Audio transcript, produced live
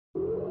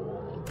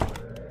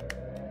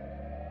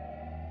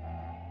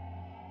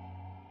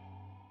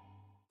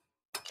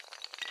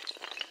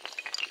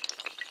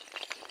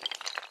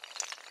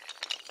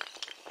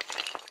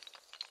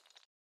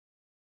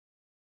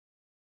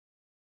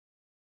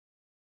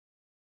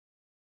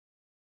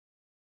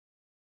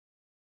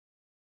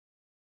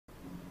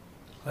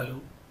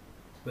Hello,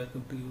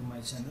 welcome to my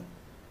channel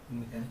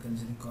Mechanical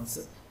Engineering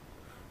Concept.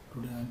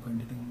 Today I am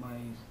continuing my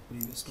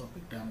previous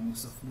topic,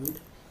 dynamics of fluid,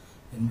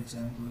 in which I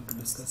am going to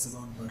discuss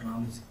about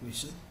Bernoulli's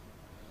equation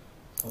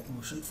of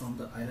motion from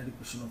the Euler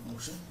equation of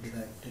motion,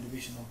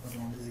 derivation of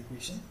Bernoulli's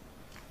equation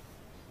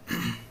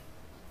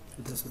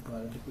with respect to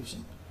Euler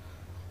equation.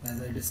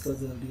 As I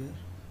discussed earlier,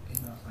 in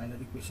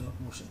Euler equation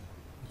of motion,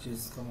 which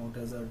is come out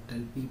as a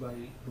del P by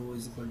rho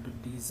is equal to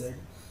dz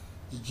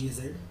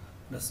gz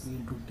plus v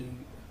into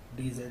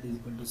dz is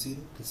equal to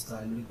 0. This is the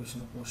Euler equation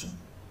of motion,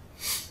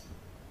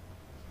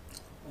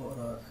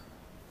 or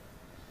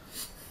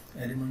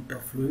element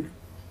of fluid.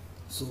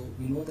 So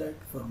we know that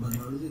for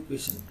Bernoulli's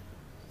equation,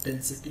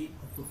 density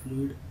of a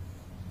fluid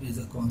is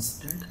a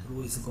constant,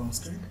 rho is a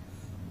constant,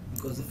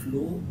 because the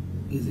flow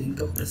is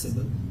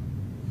incompressible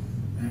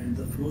and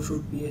the flow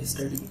should be a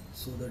steady,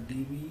 so the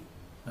dv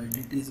by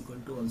dt is equal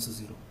to also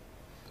 0.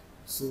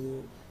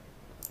 So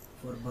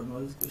for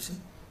Bernoulli's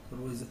equation,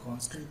 rho is a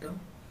constant term.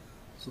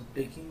 So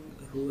taking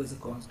rho as a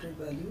constant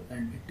value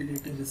and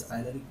integrating this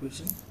Euler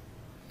equation,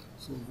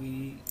 so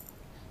we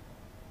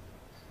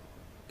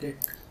get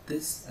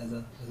this as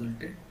a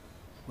resultant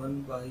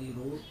 1 by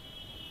rho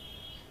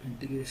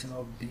integration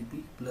of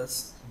dp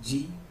plus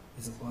g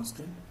is a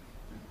constant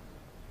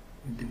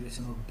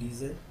integration of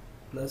dz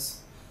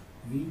plus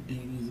v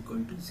dv is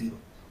equal to 0.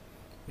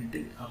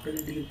 After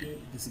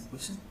integrating this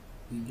equation,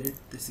 we get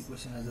this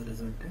equation as a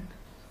resultant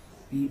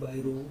p by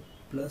rho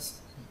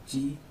plus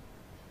g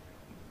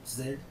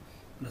z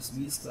plus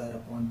v square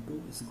upon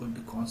 2 is equal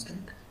to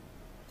constant.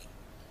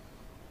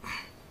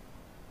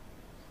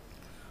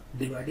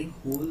 Dividing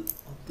whole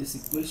of this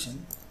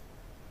equation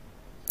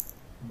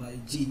by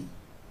g,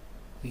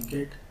 we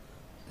get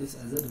this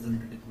as a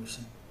resultant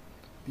equation,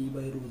 p by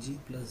rho g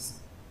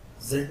plus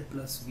z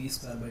plus v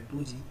square by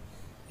 2g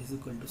is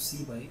equal to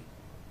c by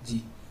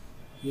g.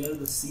 Here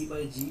the c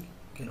by g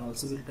can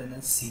also be written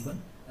as c1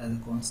 as a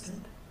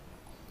constant.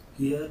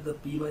 Here the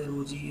p by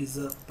rho g is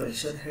a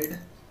pressure head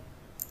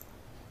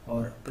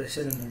or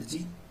pressure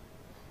energy,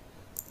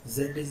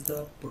 z is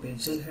the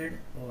potential head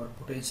or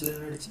potential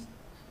energy,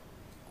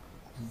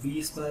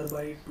 v square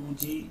by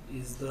 2g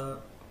is the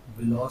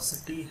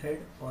velocity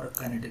head or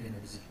kinetic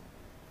energy,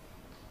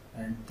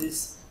 and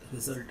this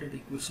resultant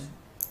equation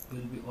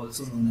will be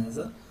also known as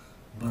a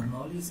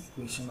Bernoulli's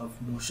equation of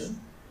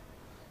motion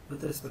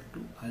with respect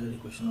to Euler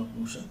equation of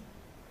motion.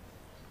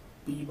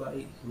 P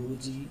by rho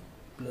g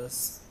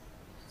plus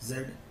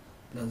z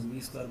plus v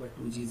square by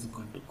 2g is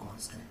equal to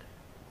constant.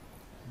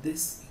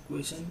 This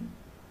equation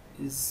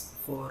is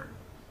for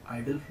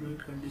ideal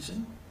fluid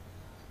condition.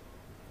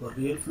 For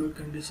real fluid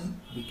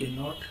condition, we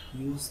cannot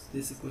use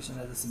this equation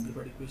as a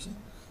simplified equation.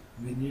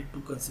 We need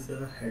to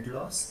consider a head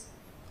loss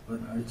or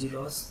an energy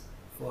loss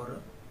for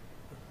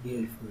a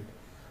real fluid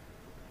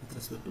with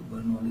respect to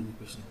Bernoulli's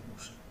equation of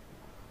motion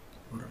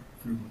or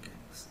fluid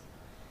mechanics.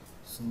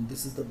 So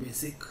this is the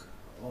basic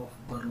of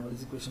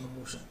Bernoulli's equation of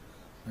motion,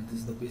 and this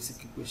is the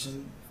basic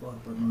equation for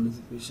Bernoulli's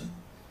equation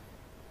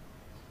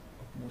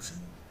of motion.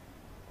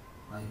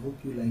 I hope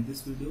you like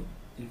this video.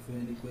 If you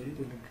have any query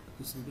related to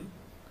this video,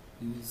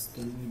 please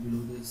tell me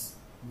below this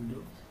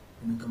video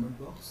in the comment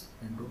box,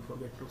 and don't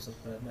forget to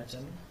subscribe my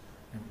channel,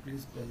 and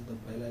please press the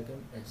bell icon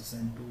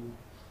adjacent to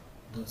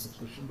the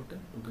subscription button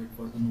to get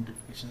further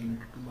notification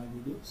related to my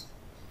videos.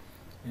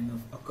 In the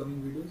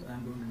upcoming videos, I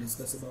am going to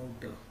discuss about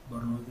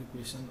Bernoulli's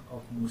equation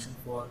of motion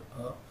for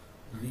a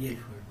real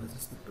fluid with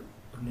respect to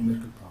a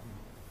numerical problem.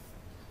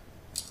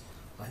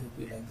 I hope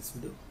you like this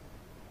video.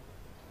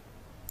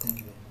 Thank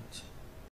you very much.